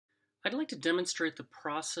I'd like to demonstrate the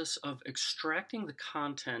process of extracting the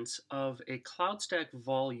contents of a CloudStack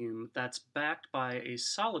volume that's backed by a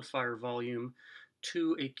SolidFire volume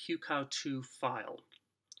to a QCOW2 file.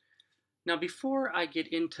 Now, before I get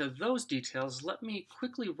into those details, let me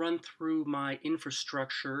quickly run through my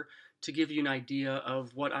infrastructure to give you an idea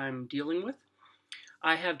of what I'm dealing with.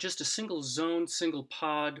 I have just a single zone, single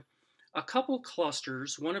pod, a couple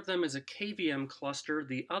clusters. One of them is a KVM cluster,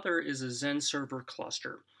 the other is a Xen server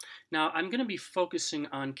cluster. Now, I'm going to be focusing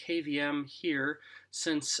on KVM here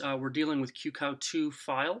since we're dealing with QCOW2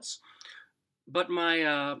 files, but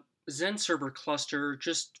my Xen server cluster,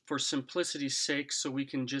 just for simplicity's sake, so we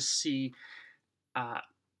can just see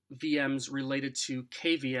VMs related to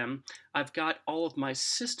KVM, I've got all of my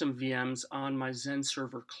system VMs on my Xen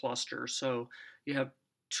server cluster. So you have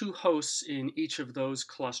two hosts in each of those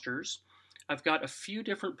clusters. I've got a few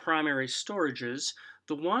different primary storages.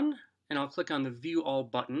 The one, and I'll click on the View All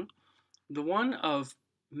button, the one of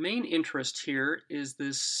main interest here is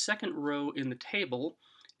this second row in the table,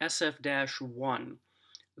 SF-1.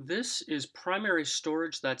 This is primary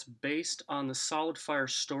storage that's based on the SolidFire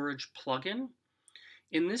storage plugin.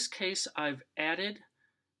 In this case, I've added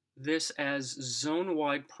this as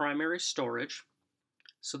zone-wide primary storage.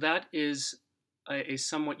 So that is a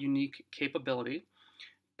somewhat unique capability.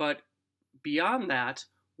 But beyond that,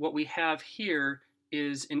 what we have here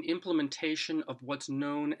is an implementation of what's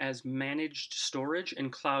known as managed storage in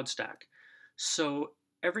CloudStack. So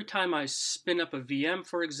every time I spin up a VM,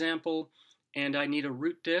 for example, and I need a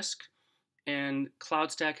root disk, and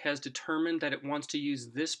CloudStack has determined that it wants to use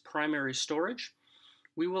this primary storage,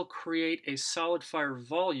 we will create a SolidFire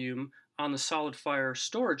volume on the SolidFire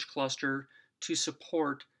storage cluster to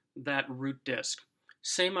support that root disk.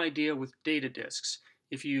 Same idea with data disks.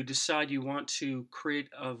 If you decide you want to create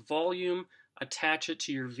a volume, attach it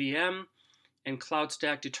to your VM, and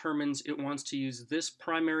CloudStack determines it wants to use this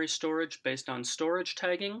primary storage based on storage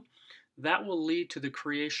tagging, that will lead to the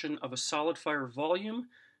creation of a SolidFire volume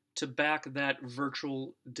to back that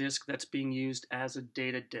virtual disk that's being used as a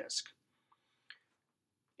data disk.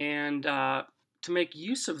 And to make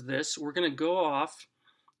use of this, we're going to go off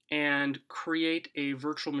and create a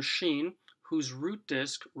virtual machine whose root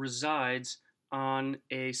disk resides on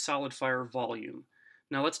a SolidFire volume.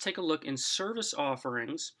 Now let's take a look in service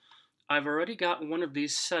offerings. I've already got one of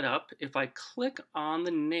these set up. If I click on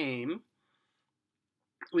the name,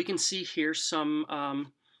 we can see here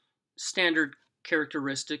some standard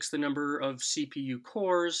characteristics, the number of CPU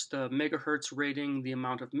cores, the megahertz rating, the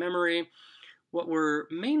amount of memory. What we're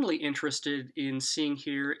mainly interested in seeing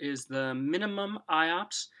here is the minimum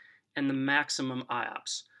IOPS and the maximum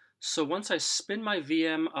IOPS. So once I spin my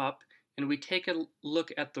VM up and we take a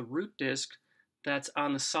look at the root disk that's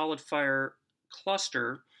on the SolidFire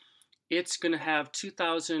cluster, it's going to have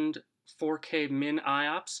 2000 4K min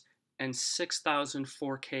IOPS and 6000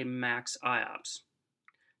 4K max IOPS.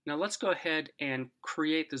 Now let's go ahead and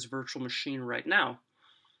create this virtual machine right now.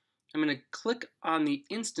 I'm going to click on the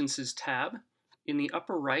Instances tab. In the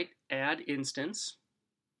upper right, Add Instance.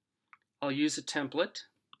 I'll use a template.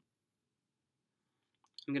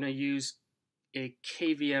 I'm going to use a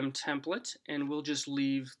KVM template, and we'll just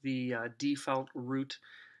leave the default root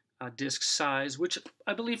disk size, which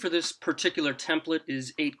I believe for this particular template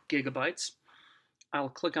is 8 gigabytes. I'll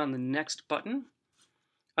click on the Next button.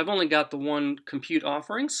 I've only got the one compute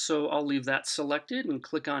offering, so I'll leave that selected and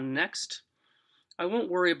click on Next. I won't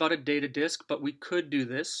worry about a data disk, but we could do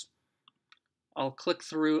this. I'll click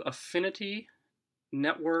through Affinity,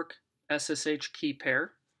 Network, SSH key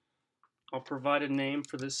pair. I'll provide a name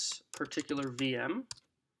for this particular VM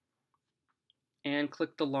and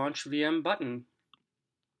click the Launch VM button.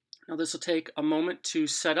 Now this will take a moment to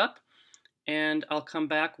set up, and I'll come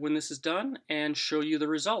back when this is done and show you the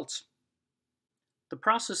results. The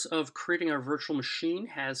process of creating our virtual machine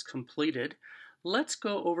has completed. Let's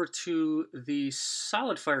go over to the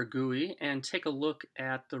SolidFire GUI and take a look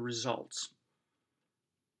at the results.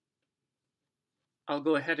 I'll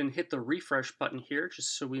go ahead and hit the refresh button here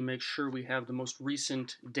just so we make sure we have the most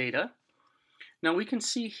recent data. Now we can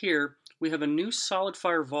see here we have a new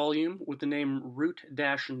SolidFire volume with the name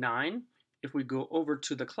root-9. If we go over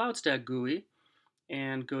to the CloudStack GUI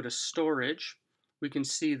and go to storage, we can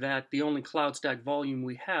see that the only CloudStack volume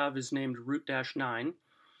we have is named root-9.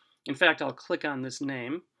 In fact, I'll click on this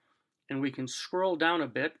name and we can scroll down a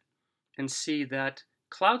bit and see that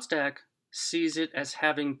CloudStack sees it as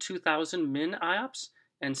having 2000 min IOPS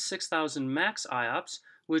and 6000 max IOPS,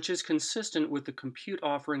 which is consistent with the compute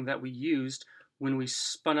offering that we used when we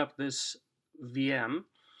spun up this VM.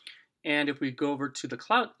 And if we go over to the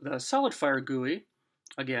SolidFire GUI,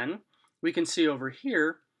 again, we can see over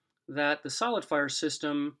here that the SolidFire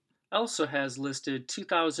system also has listed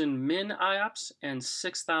 2,000 min IOPS and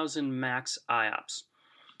 6,000 max IOPS.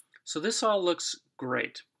 So this all looks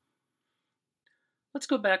great. Let's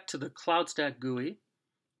go back to the CloudStack GUI,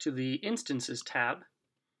 to the Instances tab.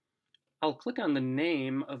 I'll click on the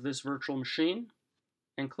name of this virtual machine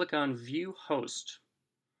and click on View Host.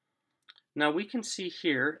 Now we can see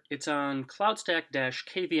here it's on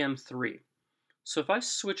CloudStack-KVM3. So if I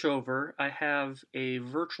switch over, I have a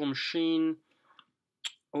virtual machine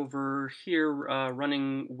over here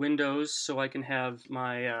running Windows, so I can have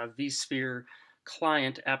my vSphere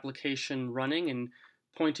client application running and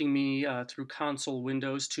pointing me through console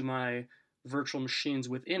windows to my virtual machines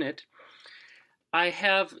within it. I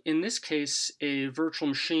have, in this case, a virtual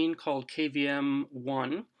machine called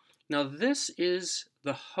KVM1. Now this is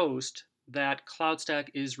the host that CloudStack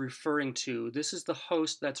is referring to. This is the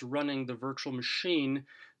host that's running the virtual machine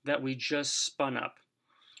that we just spun up.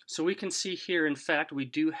 So we can see here, in fact, we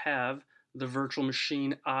do have the virtual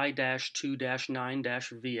machine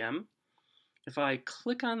i-2-9-VM. If I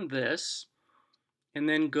click on this and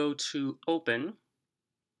then go to Open,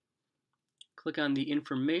 click on the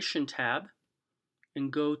Information tab, and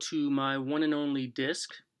go to my one and only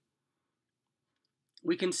disk,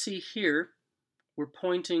 we can see here we're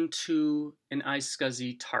pointing to an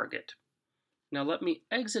iSCSI target. Now let me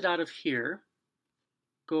exit out of here,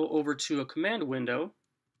 go over to a command window,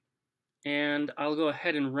 and I'll go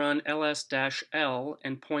ahead and run ls-l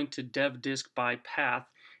and point to dev disk by path,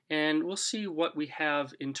 and we'll see what we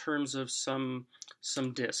have in terms of some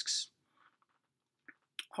disks.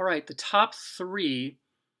 All right, the top three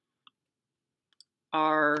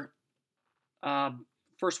are,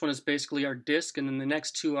 first one is basically our disk, and then the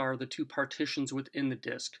next two are the two partitions within the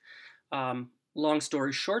disk. Long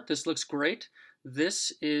story short, this looks great.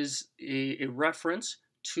 This is a reference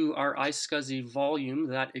to our iSCSI volume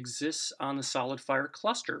that exists on the SolidFire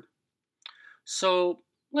cluster. So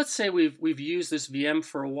let's say we've used this VM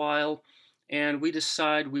for a while, and we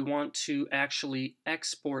decide we want to actually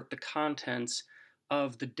export the contents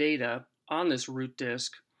of the data on this root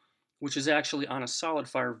disk, which is actually on a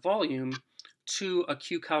SolidFire volume, to a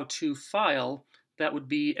QCOW2 file that would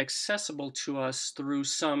be accessible to us through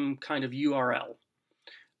some kind of URL.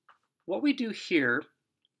 What we do here,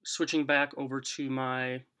 switching back over to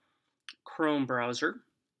my Chrome browser,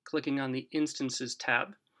 clicking on the Instances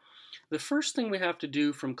tab, the first thing we have to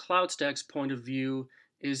do from CloudStack's point of view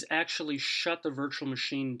is actually shut the virtual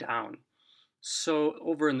machine down. So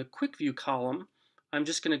over in the Quick View column, I'm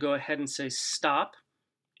just going to go ahead and say Stop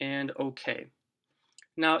and OK.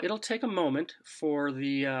 Now it'll take a moment for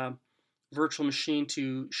the virtual machine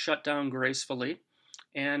to shut down gracefully,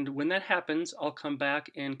 and when that happens, I'll come back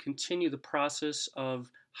and continue the process of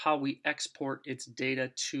how we export its data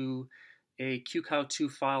to a QCOW2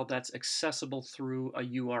 file that's accessible through a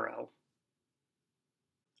URL.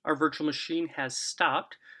 Our virtual machine has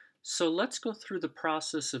stopped, so let's go through the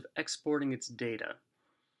process of exporting its data.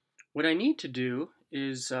 What I need to do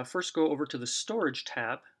is first go over to the Storage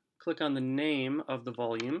tab, click on the name of the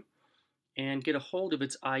volume, and get a hold of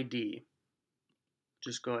its ID.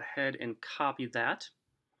 Just go ahead and copy that.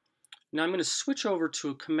 Now I'm going to switch over to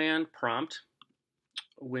a command prompt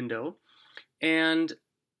window, and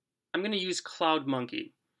I'm going to use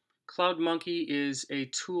CloudMonkey. CloudMonkey is a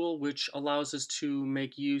tool which allows us to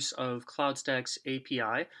make use of CloudStack's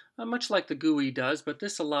API, much like the GUI does, but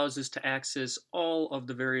this allows us to access all of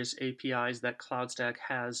the various APIs that CloudStack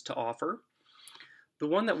has to offer. The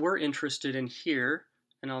one that we're interested in here,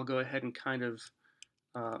 and I'll go ahead and kind of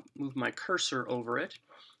move my cursor over it,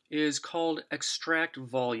 is called Extract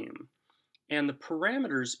Volume. And the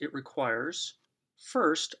parameters it requires,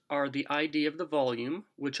 first, are the ID of the volume,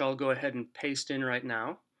 which I'll go ahead and paste in right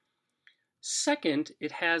now. Second,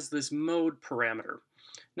 it has this mode parameter.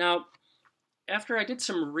 Now, after I did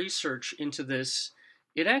some research into this,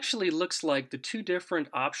 it actually looks like the two different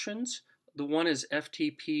options, the one is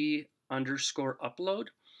FTP_upload,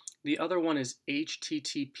 the other one is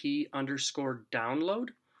HTTP_download,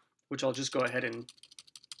 which I'll just go ahead and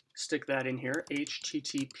stick that in here,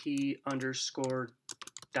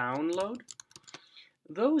 HTTP_download.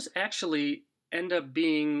 Those actually end up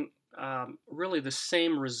being really the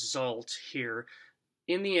same result here.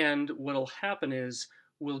 In the end, what will happen is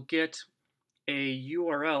we'll get a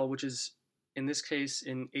URL, which is in this case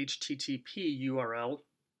an HTTP URL,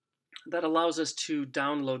 that allows us to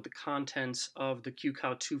download the contents of the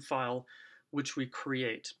QCOW2 file which we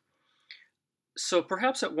create. So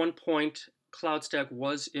perhaps at one point CloudStack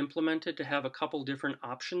was implemented to have a couple different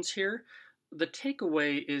options here. The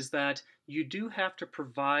takeaway is that you do have to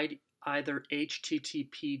provide either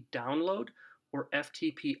HTTP download or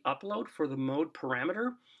FTP upload for the mode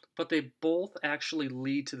parameter, but they both actually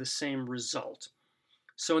lead to the same result.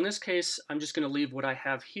 So in this case, I'm just going to leave what I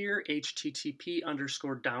have here,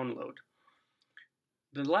 http_download.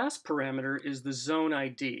 The last parameter is the zone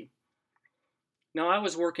ID. Now I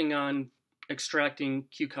was working on extracting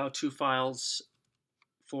QCOW2 files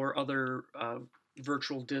for other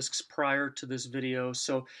virtual disks prior to this video,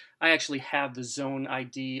 so I actually have the zone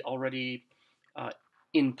ID already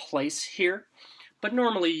in place here. But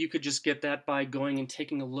normally you could just get that by going and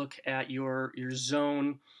taking a look at your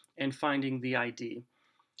zone and finding the ID.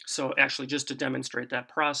 So actually, just to demonstrate that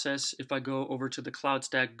process, if I go over to the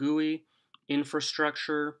CloudStack GUI,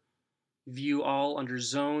 Infrastructure, View All under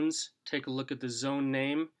Zones, take a look at the zone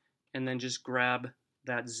name, and then just grab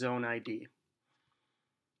that zone ID.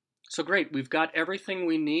 So great, we've got everything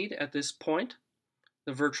we need at this point.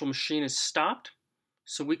 The virtual machine is stopped,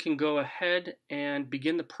 so we can go ahead and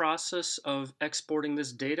begin the process of exporting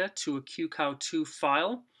this data to a QCOW2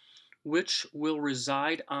 file, which will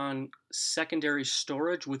reside on secondary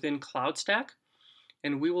storage within CloudStack,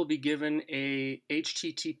 and we will be given a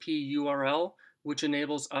HTTP URL which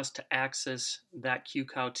enables us to access that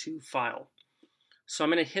QCOW2 file. So I'm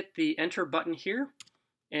going to hit the enter button here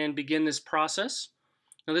and begin this process.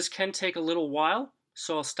 Now this can take a little while,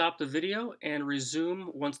 so I'll stop the video and resume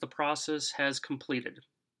once the process has completed.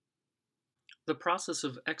 The process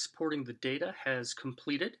of exporting the data has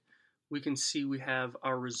completed. We can see we have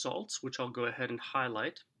our results, which I'll go ahead and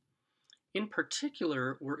highlight. In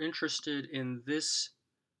particular, we're interested in this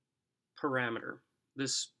parameter,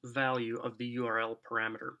 this value of the URL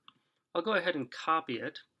parameter. I'll go ahead and copy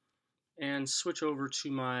it and switch over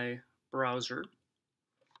to my browser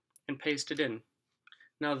and paste it in.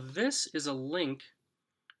 Now this is a link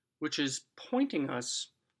which is pointing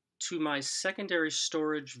us to my secondary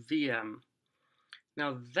storage VM.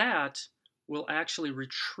 Now that will actually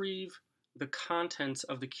retrieve the contents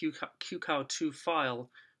of the QCOW2 file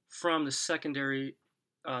from the secondary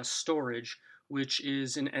storage, which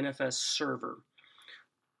is an NFS server.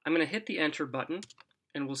 I'm going to hit the enter button,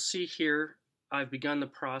 and we'll see here I've begun the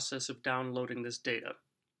process of downloading this data.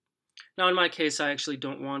 Now in my case, I actually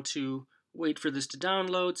don't want to wait for this to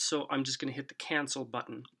download, so I'm just going to hit the cancel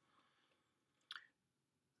button.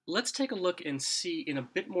 Let's take a look and see in a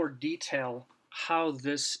bit more detail how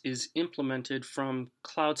this is implemented from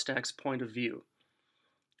CloudStack's point of view.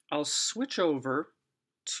 I'll switch over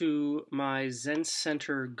to my Zen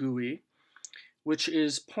Center GUI, which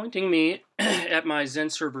is pointing me at my Zen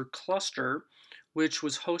server cluster, which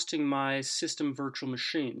was hosting my system virtual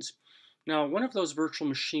machines. Now, one of those virtual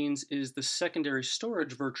machines is the secondary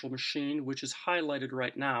storage virtual machine, which is highlighted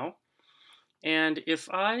right now. And if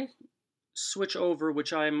I switch over,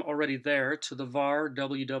 which I'm already there, to the var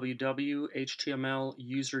www html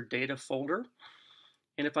user data folder,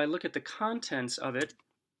 and if I look at the contents of it,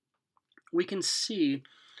 we can see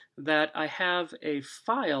that I have a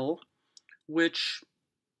file which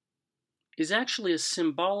is actually a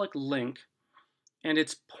symbolic link, and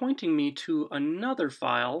it's pointing me to another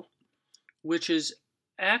file which is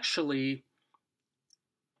actually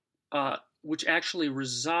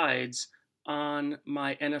resides on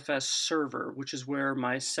my NFS server, which is where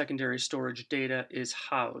my secondary storage data is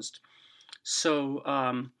housed. So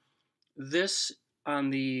this on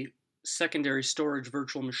the secondary storage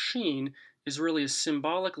virtual machine is really a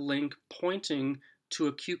symbolic link pointing to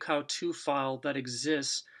a QCOW2 file that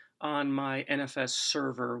exists on my NFS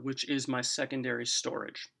server, which is my secondary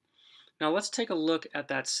storage. Now let's take a look at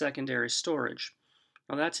that secondary storage.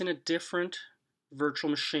 Now that's in a different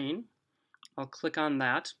virtual machine. I'll click on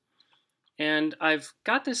that. And I've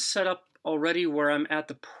got this set up already where I'm at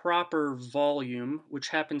the proper volume, which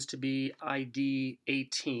happens to be ID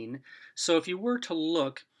 18. So if you were to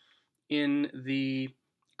look in the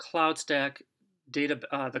CloudStack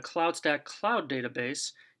Cloud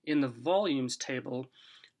database in the volumes table,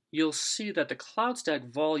 you'll see that the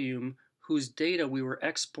CloudStack volume whose data we were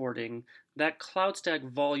exporting, that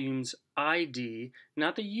CloudStack volumes ID,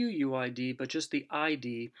 not the UUID, but just the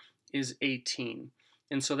ID, is 18.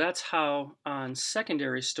 And so that's how on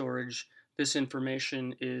secondary storage this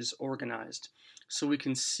information is organized. So we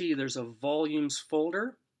can see there's a volumes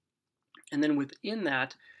folder, and then within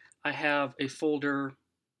that I have a folder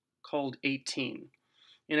called 18.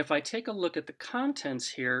 And if I take a look at the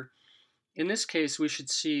contents here, in this case we should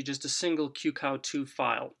see just a single QCOW2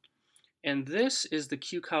 file. And this is the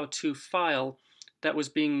QCOW2 file that was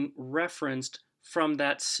being referenced from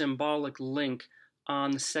that symbolic link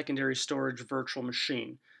on the secondary storage virtual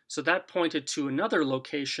machine. So that pointed to another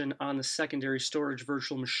location on the secondary storage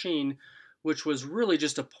virtual machine, which was really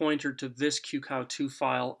just a pointer to this QCOW2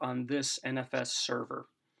 file on this NFS server.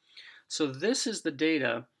 So this is the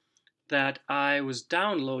data that I was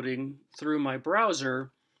downloading through my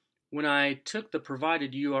browser when I took the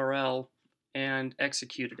provided URL and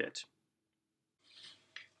executed it.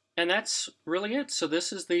 And that's really it. So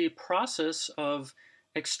this is the process of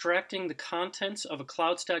extracting the contents of a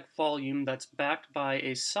CloudStack volume that's backed by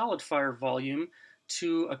a SolidFire volume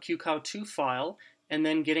to a QCOW2 file, and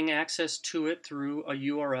then getting access to it through a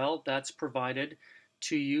URL that's provided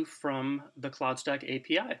to you from the CloudStack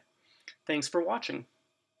API. Thanks for watching.